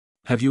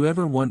Have you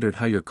ever wondered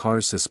how your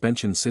car's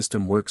suspension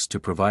system works to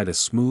provide a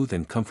smooth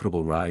and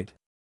comfortable ride?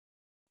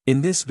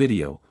 In this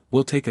video,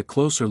 we'll take a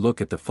closer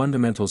look at the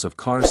fundamentals of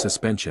car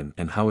suspension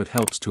and how it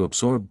helps to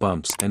absorb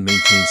bumps and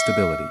maintain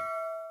stability.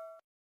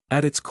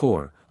 At its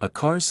core, a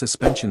car's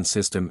suspension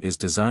system is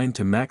designed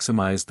to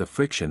maximize the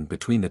friction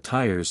between the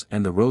tires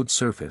and the road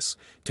surface,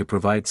 to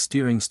provide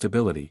steering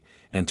stability,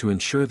 and to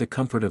ensure the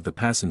comfort of the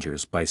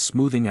passengers by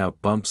smoothing out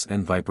bumps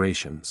and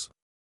vibrations.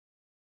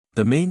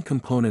 The main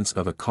components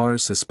of a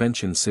car's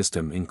suspension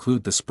system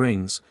include the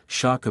springs,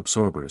 shock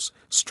absorbers,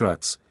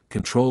 struts,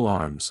 control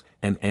arms,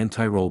 and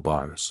anti-roll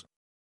bars.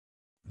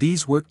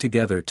 These work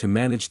together to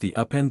manage the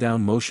up and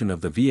down motion of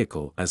the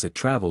vehicle as it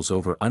travels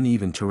over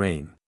uneven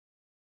terrain.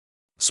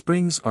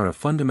 Springs are a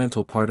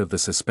fundamental part of the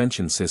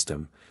suspension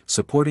system,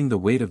 supporting the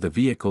weight of the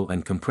vehicle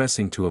and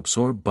compressing to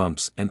absorb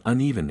bumps and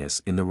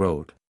unevenness in the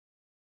road.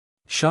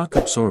 Shock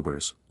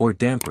absorbers, or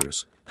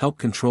dampers, help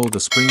control the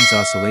spring's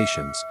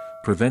oscillations,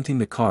 preventing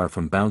the car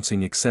from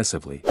bouncing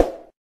excessively.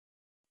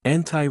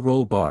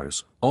 Anti-roll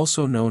bars,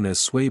 also known as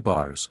sway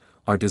bars,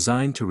 are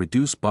designed to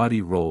reduce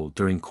body roll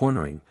during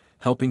cornering,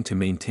 helping to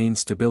maintain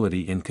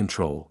stability in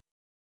control.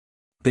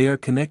 They are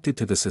connected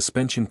to the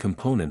suspension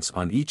components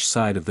on each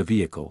side of the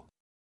vehicle.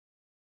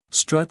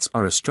 Struts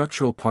are a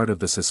structural part of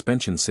the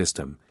suspension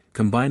system,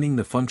 combining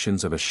the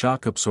functions of a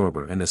shock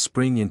absorber and a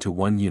spring into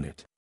one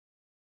unit.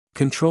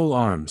 Control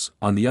arms,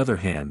 on the other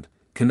hand,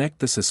 connect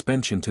the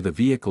suspension to the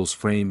vehicle's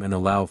frame and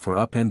allow for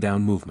up and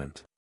down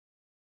movement.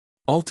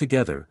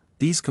 Altogether,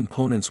 these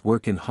components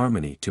work in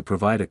harmony to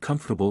provide a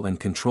comfortable and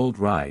controlled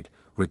ride,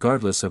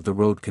 regardless of the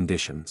road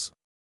conditions.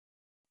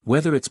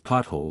 Whether it's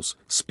potholes,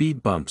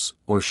 speed bumps,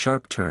 or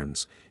sharp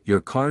turns, your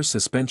car's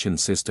suspension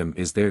system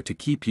is there to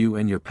keep you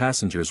and your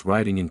passengers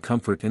riding in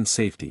comfort and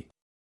safety.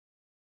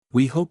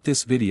 We hope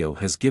this video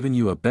has given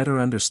you a better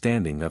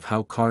understanding of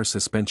how car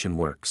suspension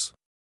works.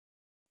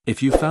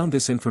 If you found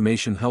this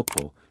information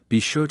helpful, be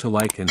sure to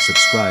like and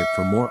subscribe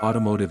for more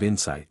automotive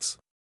insights.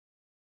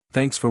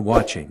 Thanks for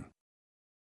watching.